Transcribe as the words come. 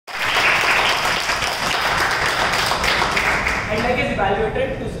and like is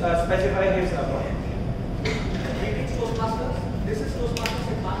evaluated to specify his point. Greetings Toastmasters. This is Toastmasters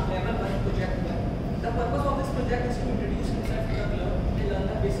Siddhant level 1 project 1. The purpose of this project is to introduce himself to the club and learn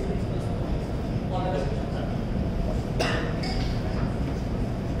the basic principles of this. All the best.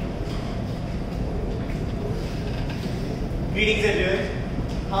 Greetings everyone.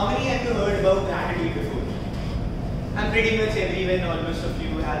 How many have you heard about Ratatouille before? I'm pretty much everyone, almost of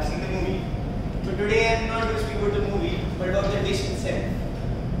you have seen the movie. So today I'm not going to speak about the movie, but about the dish itself.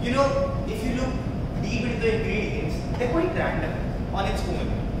 You know, if you look deep into the ingredients, they're quite random on its own.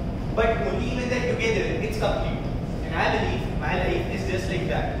 But only when they're together, it's complete. And I believe my life is just like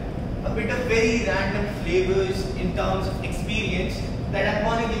that. A bit of very random flavors in terms of experience that I'm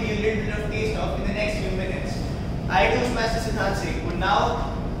going to give you a little bit of taste of in the next few minutes. I, Toastmaster Siddhant Singh, would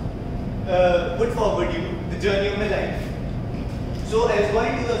now put forward you the journey of my life. So I was born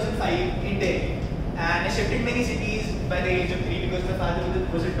in 2005 in Delhi, and I shifted many cities by the age of 3 because my father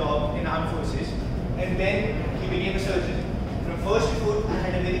was a top in armed forces, and then he became a surgeon. From first to fourth, I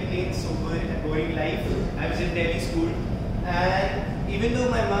had a very plain, sober, and boring life. I was in Delhi school, and even though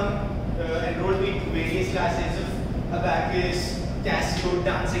my mom enrolled me into various classes of abacus, Casio,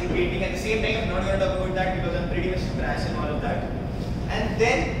 dancing, painting. At the same time, I'm not going to talk about that because I'm pretty much trash and all of that. And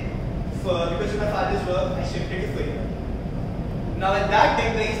then, because of my father's work, I shifted to film. Now at that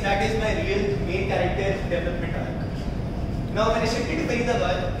time, guys, that is my real main character development arc. Now when I shifted to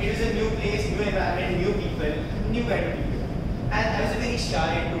Faridabad, it was a new place, new environment, new people, new kind of people. And I was a very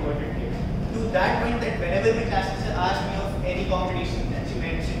shy, introverted kid. To that point that whenever my classes asked me of any competition that she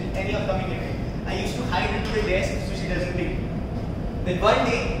mentioned, any upcoming event, I used to hide into the desk so she doesn't take me. Then one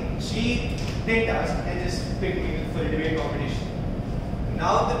day, she didn't ask and just picked me for a debate competition.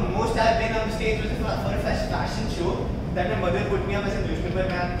 Now the most I've been on the stage was for a fashion show that my mother put me up as a newspaper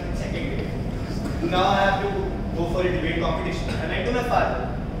man in second grade. Now I have to go for a debate competition. I went to my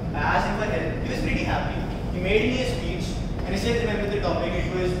father. I asked him for help. He was pretty happy. He made me a speech, and I still remember the topic.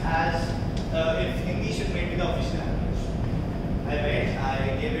 It was as if Hindi should be the official language. I went,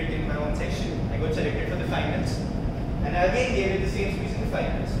 I gave it in my own section. I got selected for the finals. And I again gave it the same speech in the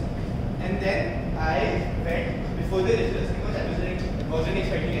finals. And then I went before the results because I wasn't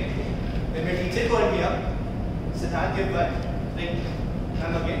expecting anything. Then my teacher called me up, Siddhant, you have won. Like,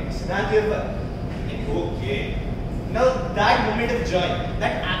 I'm again, Siddhant, you have won. Like, okay. Now that moment of joy,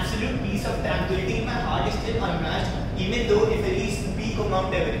 that absolute peace of tranquility in my heart is still unmatched, even though if I reach the peak of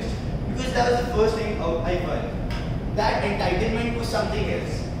Mount Everest. Because that was the first time I won. That entitlement was something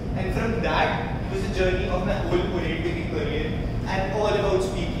else. And from that, was the journey of my whole orating career and all about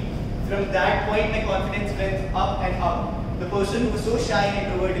speaking. From that point, my confidence went up and up. The person who was so shy and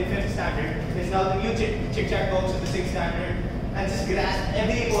introvert in 5th standard is now the new chit-chat box of the 6th standard and just grasped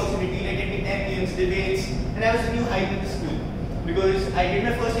every opportunity, like attending MPMs, debates, and I was a new height in the school. Because I did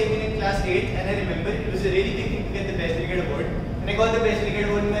my first MPM in class 8 and I remember it was a really big thing to get the Best Brigade Award, and I got the Best Brigade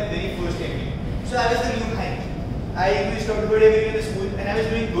Award in my very first MPM. So I was the new height. I used to talk about everything in the school and I was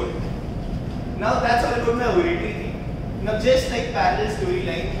doing good. Now that's all about my oratory thing. Now just like parallel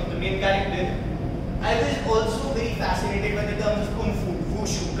storyline of the main character, I was also very fascinated by the terms of Kung Fu,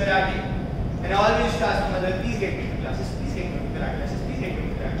 Wushu, Karate. And I always used to ask my mother, please get me to classes, please get me to karate classes, please get me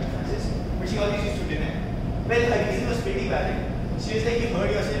to karate classes. But she always used to deny. Well, her reason was pretty valid. She was like, you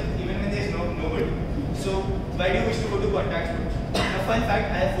hurt yourself even when there's nobody. So why do you wish to go to contact sports? Now fun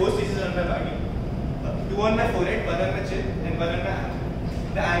fact, I have 4 stitches on my body. 2 on my forehead, 1 on my chin, and 1 on my arm.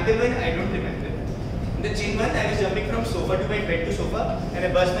 The ankle one, I don't remember. The chin one, I was jumping from sofa to bed to sofa, and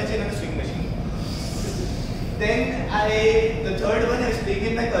I burst my chin on the swing machine. Then the third one, I was playing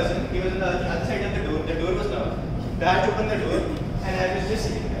with my cousin. He was on the other side of the door. The door was locked. Dad opened the door, and I was just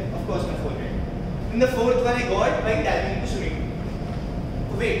sitting there. Of course, my forehead. Then the fourth one I got by diving into swimming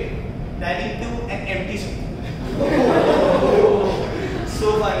pool. Wait, diving into an empty swimming pool.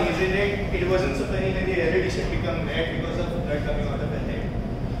 So funny, isn't it? It wasn't so funny when the air edition became wet because of blood coming out of the head.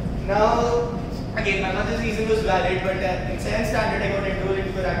 Now, again, my mother's reason was valid, but in 7th standard I got enrolled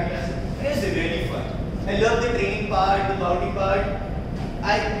into karate classes. And it was really fun. I loved the training part, the bounding part.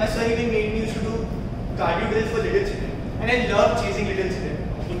 My son even made me used to do cardio drills for little children. And I loved chasing little children.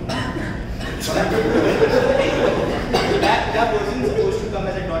 that wasn't supposed to come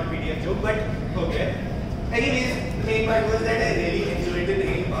as a .pdf joke, but okay. Anyways, the main part was that I really enjoyed the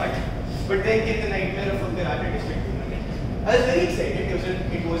training part. But then came the nightmare of a karate district tournament. I was very excited.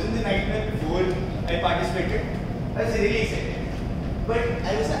 It wasn't the nightmare before I participated. I was really excited. But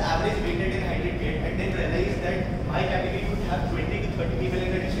I was an average weighted and heighted kid. I didn't realize that my category would have 20 to 30 people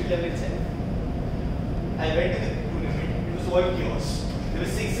in the district level itself. I went to the tournament. It was all chaos. There were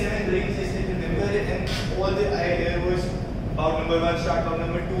 6, 7 rings, I still remember it, and all that I heard was bout number 1, start bout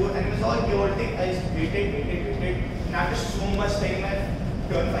number 2, and it was all chaotic. I just waited, and after so much time, my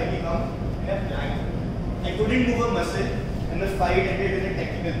turn finally come, and I blanked. I couldn't move a muscle, and the fight ended with a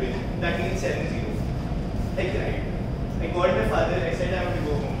technical win. That means 7-0. I cried. I called my father. I said I want to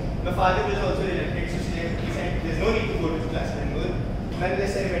go home. My father was also reluctant, so he said there's no need to go to class anymore.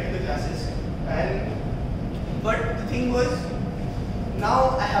 Nonetheless, I went to the classes, but the thing was,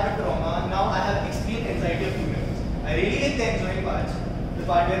 now I have a trauma. Now I have extreme anxiety of tournaments. I really like the enjoying parts, the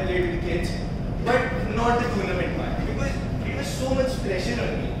part where I played with the kids, but not the tournament part, because it was so much pressure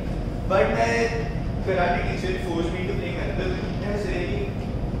on me. But my karate teacher forced me to play another, and I was really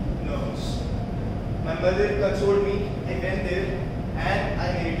nervous. My mother consoled me. I went there and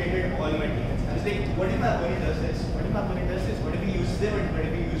I meditated all my teammates. I was like, what if my opponent does this? What if my opponent does this? What if he uses this? What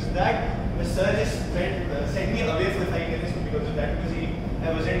if he uses that? My sir just sent me away for 5 minutes because of that, because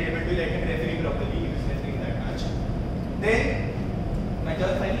I wasn't able to let him referee properly. He was refereeing that match. Then my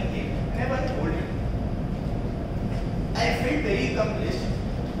turn finally came and I won gold. I felt very accomplished,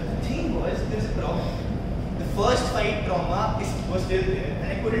 but the thing was, there was a problem. The first fight trauma was still there and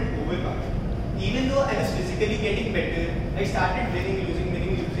I couldn't overcome it. Even though I was physically getting better, I started winning, losing,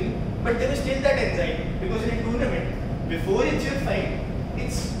 but there was still that anxiety, because in a tournament, before it's your fight,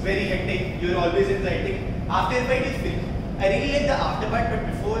 it's very hectic, you're always anxiety. After a fight, it's feel. I really like the after part, but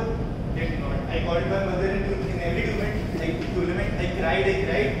before, did not. I called my mother in every tournament, I cried,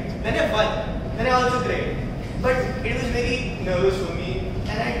 then I won, then I also cried. But it was very nervous for me,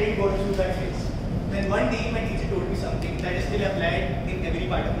 and I didn't go through that phase. Then one day, my teacher told me something that is still applied in every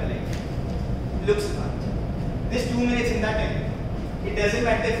part of my life. Look, Siddhant, there's 2 minutes in that time. It doesn't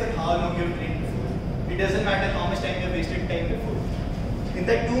matter for how long you've trained before. It doesn't matter how much time you've wasted time before. In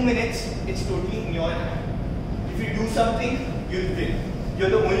that 2 minutes, it's totally in your hand. If you do something, you'll win. You're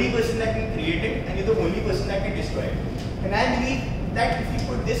the only person that can create it, and you're the only person that can destroy it. And I believe that if you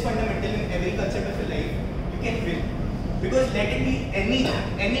put this fundamental in every concept of your life, you can win. Because let it be any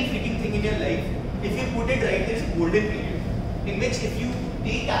freaking thing in your life, if you put it right, there's a golden period in which if you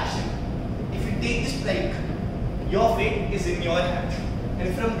take action, if you take this strike, your fate is in your hands.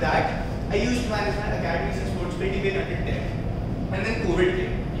 And from that, I used management academies and sports pretty well until 10. And then COVID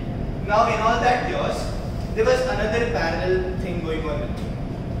came. Now in all that chaos, there was another parallel thing going on with me.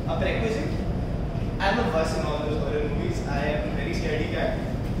 A prerequisite. I'm a bus in all those horror movies. I am a very scaredy cat.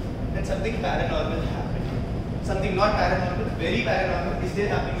 And something paranormal happened. Something not paranormal, very paranormal is still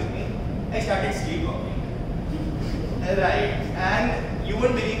happening with me. I started sleepwalking. Right. And you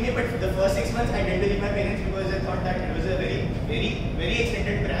won't believe me, but for the first 6 months I didn't believe my parents, because I thought that it was a very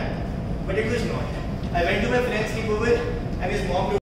extended prank. But it was not. I went to my friend's sleepover and his mom